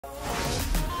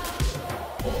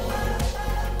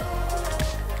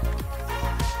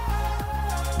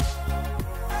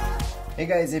Hey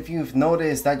guys, if you've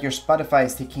noticed that your Spotify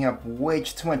is taking up way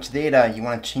too much data, you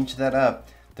want to change that up,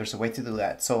 there's a way to do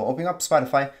that. So opening up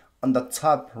Spotify, on the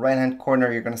top right hand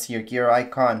corner, you're going to see your gear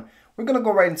icon. We're going to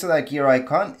go right into that gear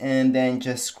icon and then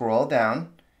just scroll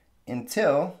down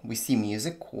until we see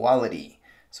music quality.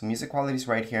 So music quality is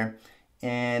right here.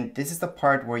 And this is the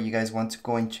part where you guys want to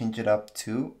go and change it up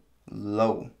to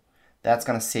low. That's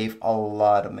going to save a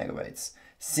lot of megabytes.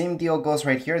 Same deal goes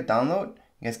right here, download.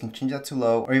 You guys can change that to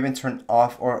low or even turn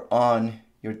off or on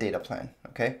your data plan,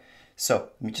 okay? So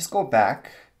let me just go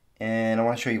back and I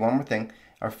want to show you one more thing.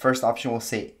 Our first option will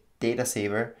say data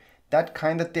saver. That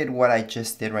kind of did what I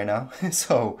just did right now.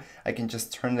 So I can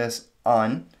just turn this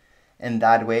on and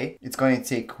that way it's going to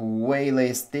take way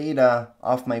less data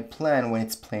off my plan when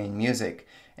it's playing music.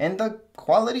 And the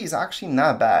quality is actually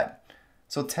not bad.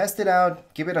 So test it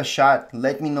out, give it a shot,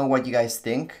 let me know what you guys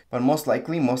think, but most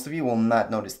likely most of you will not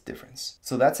notice the difference.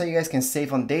 So that's how you guys can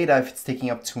save on data if it's taking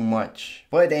up too much.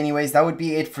 But anyways, that would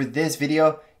be it for this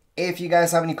video. If you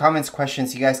guys have any comments,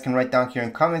 questions, you guys can write down here in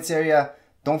the comments area.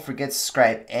 Don't forget to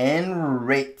subscribe and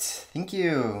rate. Thank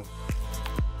you.